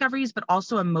intellectual discoveries, but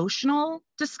also emotional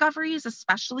discoveries,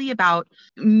 especially about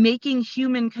making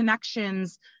human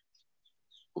connections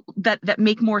that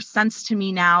make more sense to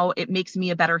me now. It makes me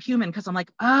a better human because I'm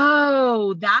like,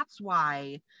 oh, that's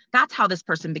how this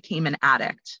person became an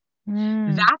addict.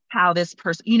 That's how this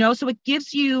person, so it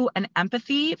gives you an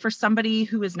empathy for somebody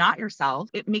who is not yourself.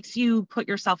 It makes you put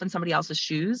yourself in somebody else's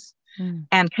shoes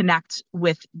and connect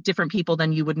with different people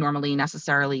than you would normally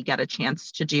necessarily get a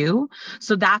chance to do.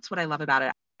 So that's what I love about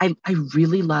it. I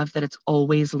really love that it's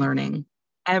always learning.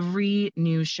 Every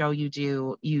new show you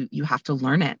do, you have to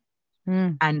learn it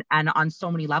and on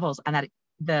so many levels, and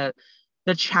that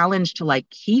the challenge to like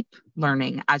keep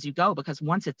learning as you go, because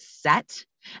once it's set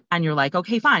and you're like,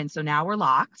 okay, fine. So now we're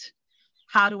locked.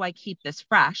 How do I keep this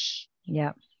fresh?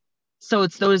 Yeah. So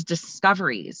it's those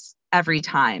discoveries every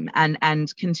time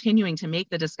and continuing to make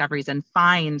the discoveries and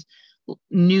find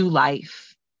new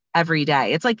life every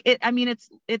day. It's like,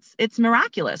 it's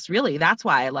miraculous, really. That's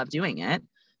why I love doing it.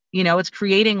 It's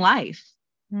creating life,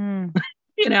 And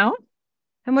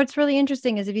what's really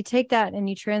interesting is if you take that and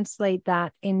you translate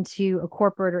that into a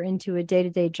corporate or into a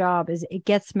day-to-day job, is it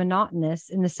gets monotonous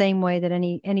in the same way that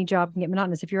any job can get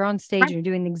monotonous. If you're on stage and you're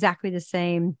doing exactly the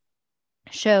same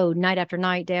show night after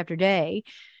night, day after day,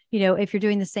 if you're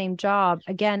doing the same job,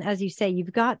 again, as you say,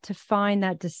 you've got to find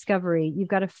that discovery. You've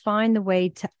got to find the way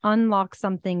to unlock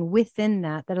something within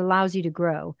that allows you to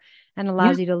grow and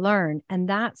allows you to learn. And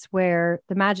that's where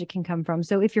the magic can come from.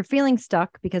 So if you're feeling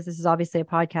stuck, because this is obviously a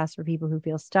podcast for people who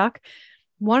feel stuck,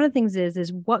 one of the things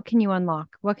is what can you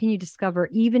unlock? What can you discover,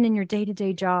 even in your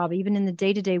day-to-day job, even in the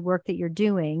day-to-day work that you're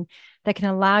doing, that can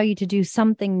allow you to do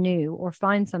something new or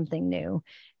find something new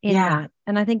in that.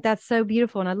 And I think that's so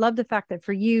beautiful. And I love the fact that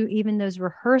for you, even those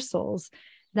rehearsals,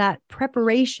 that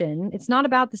preparation, it's not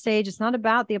about the stage, it's not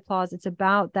about the applause, it's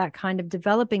about that kind of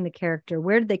developing the character.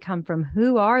 Where did they come from?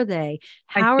 Who are they?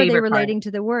 How are they relating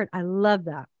to the word? I love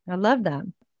that. I love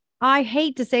them. I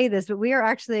hate to say this, but we are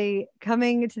actually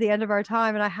coming to the end of our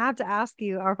time, and I have to ask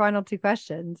you our final two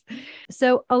questions.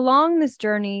 So along this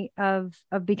journey of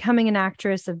becoming an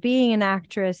actress, of being an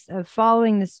actress, of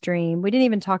following this dream, we didn't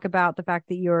even talk about the fact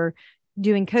that you're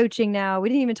doing coaching now. We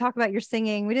didn't even talk about your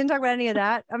singing. We didn't talk about any of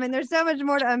that. I mean, there's so much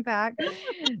more to unpack.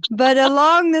 But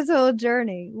along this whole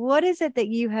journey, what is it that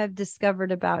you have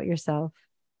discovered about yourself?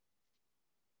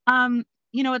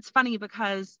 It's funny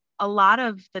because a lot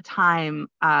of the time,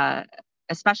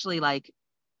 especially like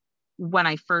when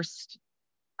I first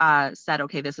said,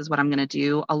 okay, this is what I'm going to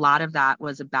do, a lot of that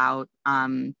was about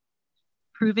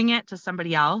proving it to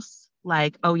somebody else.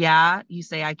 Like, oh yeah, you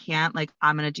say I can't, like,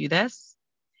 I'm going to do this.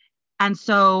 And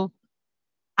so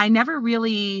I never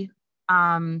really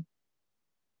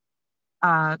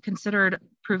considered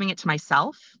proving it to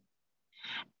myself.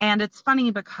 And it's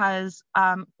funny because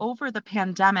over the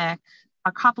pandemic,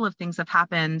 a couple of things have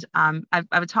happened.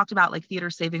 I've talked about like theater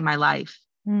saving my life.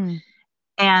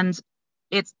 And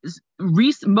it's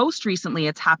most recently,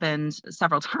 it's happened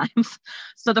several times.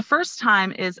 So the first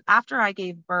time is after I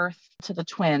gave birth to the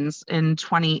twins in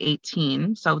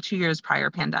 2018. So 2 years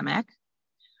prior pandemic,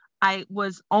 I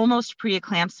was almost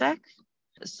preeclamptic.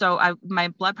 So my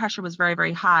blood pressure was very,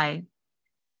 very high.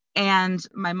 And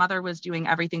my mother was doing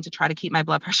everything to try to keep my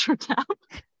blood pressure down.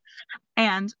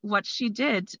 And what she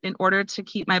did in order to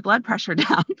keep my blood pressure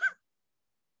down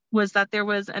was that there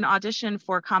was an audition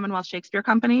for Commonwealth Shakespeare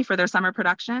Company for their summer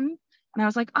production. And I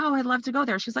was like, oh, I'd love to go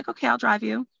there. She's like, okay, I'll drive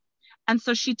you. And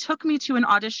so she took me to an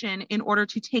audition in order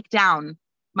to take down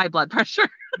my blood pressure.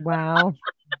 Wow.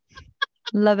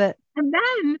 Love it. And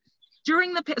then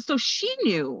so she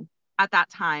knew at that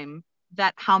time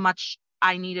that how much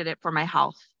I needed it for my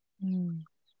health. Mm.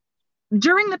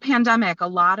 During the pandemic, a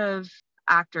lot of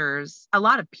actors, a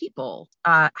lot of people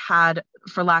had,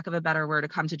 for lack of a better word, to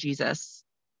come to Jesus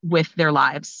with their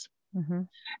lives. Mm-hmm.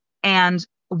 And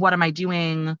what am I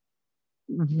doing?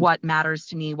 What matters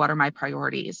to me? What are my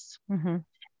priorities? Mm-hmm.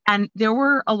 And there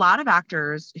were a lot of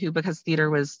actors who, because theater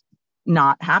was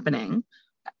not happening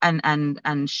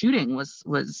and shooting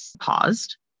was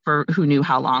paused for who knew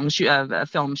how long,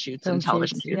 film shoots and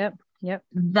television shoots. Yep.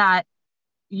 That,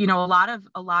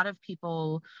 a lot of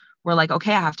people were like,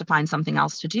 okay, I have to find something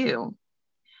else to do.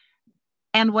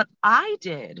 And what I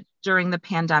did during the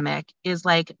pandemic is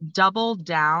like double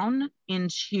down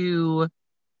into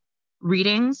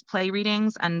readings, play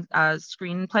readings, and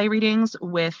screenplay readings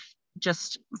with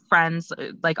just friends,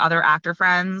 like other actor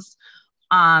friends,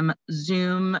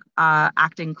 Zoom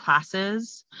acting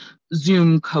classes,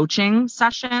 Zoom coaching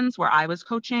sessions where I was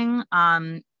coaching,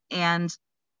 and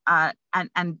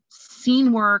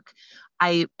scene work.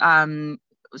 I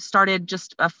started,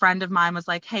 just a friend of mine was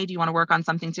like, hey, do you want to work on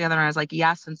something together? And I was like,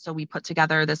 yes. And so we put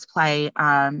together this play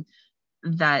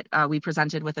that we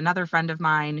presented with another friend of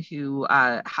mine who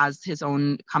has his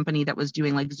own company that was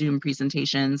doing like Zoom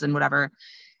presentations and whatever.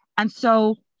 And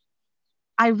so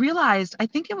I realized, I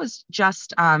think it was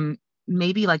just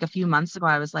maybe like a few months ago,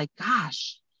 I was like,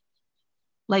 gosh,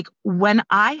 like when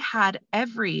I had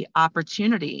every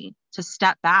opportunity to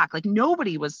step back, like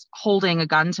nobody was holding a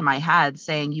gun to my head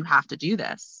saying, you have to do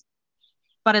this.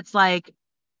 But it's like,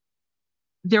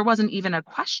 there wasn't even a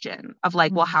question of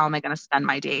like, well, how am I going to spend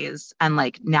my days? And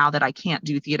like, now that I can't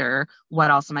do theater,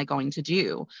 what else am I going to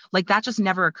do? Like, that just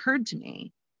never occurred to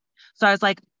me. So I was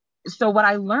like, so what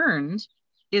I learned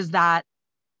is that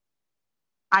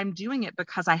I'm doing it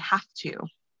because I have to.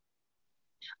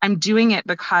 I'm doing it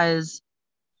because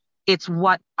it's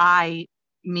what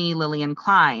me, Lili and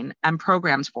Klein, am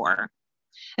programmed for.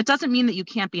 It doesn't mean that you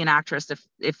can't be an actress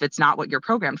if it's not what you're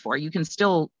programmed for. You can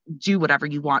still do whatever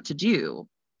you want to do.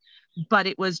 But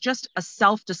it was just a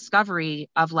self-discovery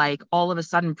of like all of a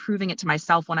sudden proving it to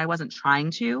myself when I wasn't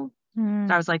trying to. So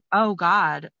I was like, oh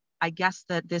God, I guess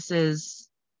that this is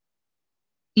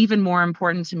even more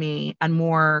important to me and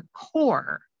more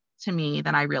core to me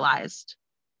than I realized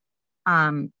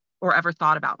or ever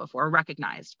thought about before, or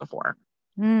recognized before.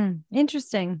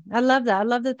 Interesting. I love that. I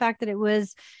love the fact that it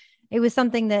was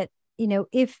something that,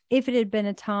 if it had been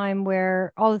a time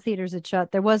where all the theaters had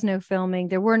shut, there was no filming,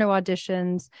 there were no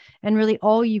auditions, and really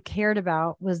all you cared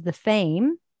about was the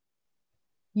fame,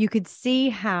 you could see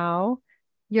how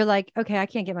you're like, okay, I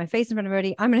can't get my face in front of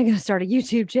everybody. I'm going to go start a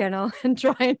YouTube channel and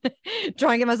try and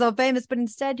get myself famous. But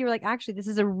instead you're like, actually, this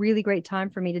is a really great time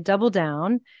for me to double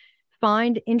down,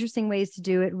 find interesting ways to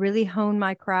do it, really hone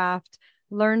my craft,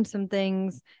 learn some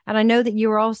things. And I know that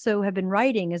you also have been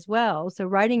writing as well. So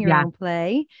writing your own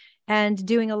play and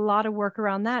doing a lot of work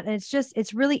around that. And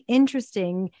it's really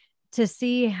interesting to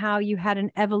see how you had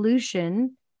an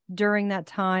evolution during that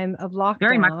time of lockdown.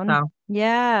 Very much so.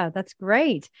 Yeah, that's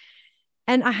great.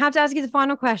 And I have to ask you the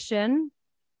final question.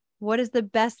 What is the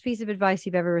best piece of advice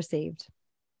you've ever received?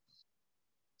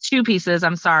 2 pieces.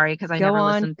 I'm sorry, because I never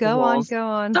listened to rules. Go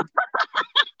on.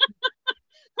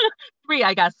 3,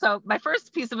 I guess. So my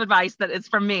first piece of advice that is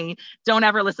from me, don't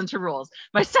ever listen to rules.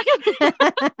 My second,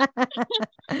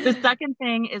 the second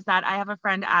thing is that I have a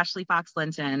friend, Ashley Fox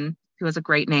Linton, who has a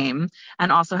great name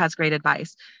and also has great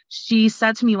advice. She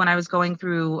said to me when I was going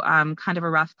through kind of a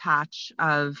rough patch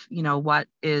of, what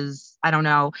is, I don't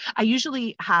know. I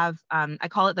usually have, I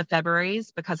call it the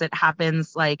Februaries because it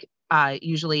happens like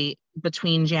usually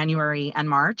between January and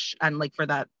March. And like for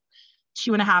that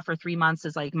 2.5 or 3 months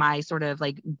is like my sort of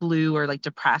like blue or like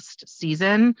depressed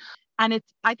season. And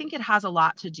I think it has a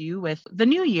lot to do with the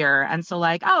new year. And so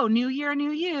like, oh, new year,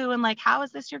 new you. And like, how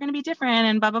is this year going to be different?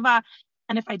 And blah, blah, blah.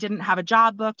 And if I didn't have a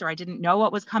job booked or I didn't know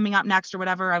what was coming up next or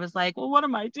whatever, I was like, well, what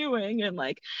am I doing? And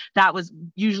like, that was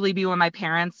usually be when my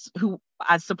parents, who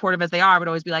as supportive as they are, would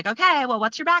always be like, okay, well,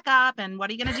 what's your backup? And what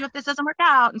are you going to do if this doesn't work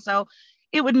out? And so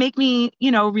it would make me,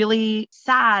 really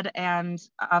sad and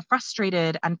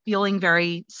frustrated and feeling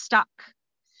very stuck,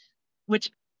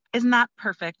 which isn't that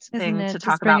perfect thing to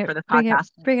talk about for this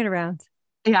podcast. Bring it around.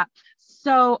 Yeah.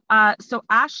 So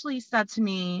Ashley said to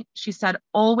me, she said,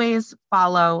 always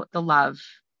follow the love.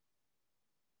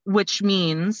 which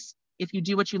means if you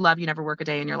do what you love, you never work a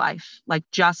day in your life. Like,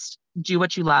 just do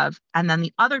what you love. And then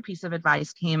the other piece of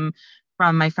advice came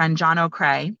from my friend John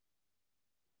O'Cray,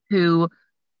 who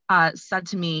said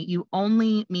to me, you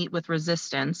only meet with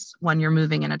resistance when you're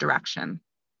moving in a direction.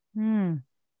 Mm.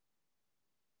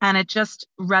 And it just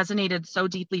resonated so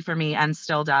deeply for me, and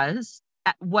still does,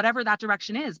 whatever that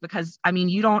direction is, because I mean,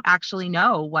 you don't actually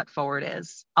know what forward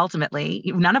is ultimately.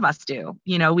 None of us do.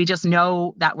 We just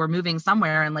know that we're moving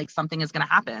somewhere and like something is going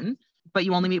to happen, but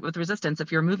you only meet with resistance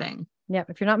if you're moving. Yep.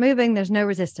 If you're not moving, there's no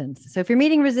resistance. So if you're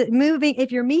meeting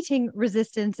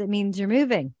resistance, it means you're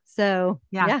moving. So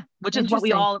yeah, which is what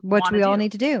we all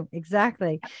need to do.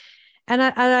 Exactly. And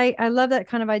I love that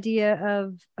kind of idea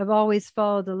of always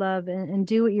follow the love and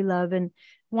do what you love. And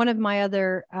one of my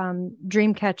other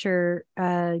dream catcher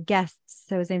guests,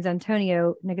 so his name's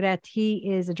Antonio Negret,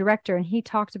 he is a director, and he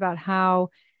talked about how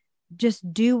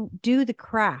just do the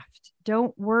craft.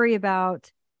 Don't worry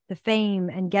about the fame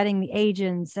and getting the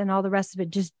agents and all the rest of it.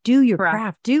 Just do your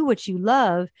craft, do what you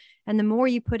love. And the more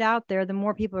you put out there, the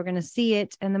more people are going to see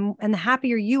it. And the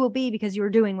happier you will be because you're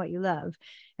doing what you love.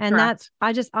 And Correct.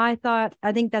 I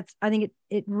think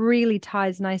it really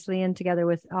ties nicely in together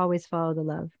with always follow the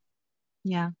love.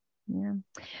 Yeah. Yeah.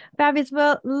 Fabulous.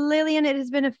 Well, Lillian, it has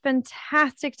been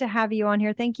fantastic to have you on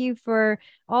here. Thank you for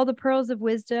all the pearls of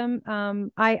wisdom.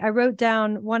 I wrote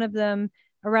down one of them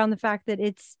around the fact that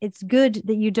it's good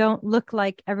that you don't look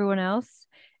like everyone else.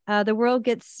 The world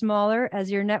gets smaller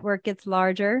as your network gets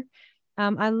larger.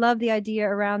 I love the idea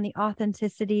around the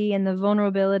authenticity and the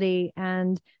vulnerability,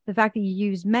 and the fact that you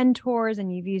use mentors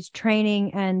and you've used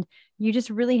training, and you just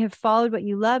really have followed what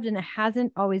you loved, and it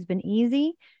hasn't always been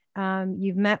easy.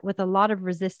 You've met with a lot of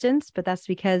resistance, but that's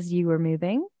because you were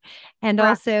moving. And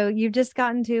also you've just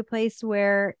gotten to a place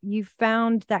where you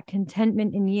found that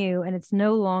contentment in you, and it's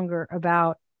no longer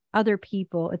about other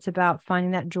people. It's about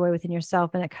finding that joy within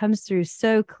yourself. And it comes through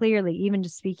so clearly, even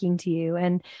just speaking to you.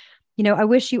 And, I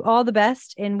wish you all the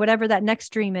best in whatever that next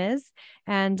dream is,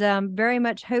 and very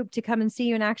much hope to come and see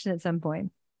you in action at some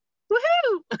point.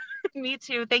 Woohoo! Me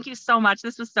too. Thank you so much.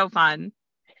 This was so fun.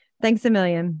 Thanks a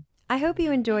million. I hope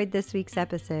you enjoyed this week's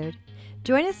episode.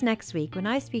 Join us next week when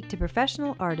I speak to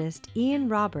professional artist Ian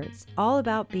Roberts all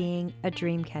about being a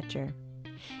dream catcher.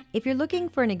 If you're looking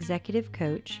for an executive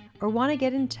coach or want to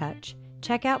get in touch,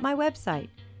 check out my website,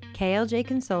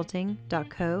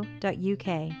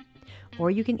 kljconsulting.co.uk, or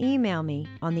you can email me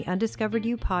on the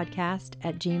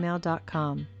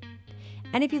undiscoveredyou@gmail.com.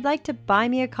 And if you'd like to buy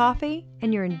me a coffee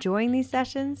and you're enjoying these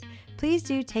sessions, please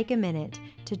do take a minute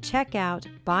to check out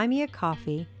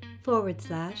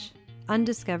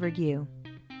buymeacoffee.com/undiscoveredyou.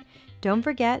 Don't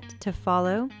forget to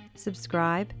follow,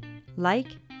 subscribe, like,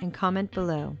 and comment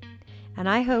below. And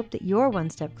I hope that you're one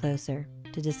step closer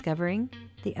to discovering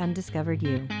the undiscovered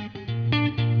you.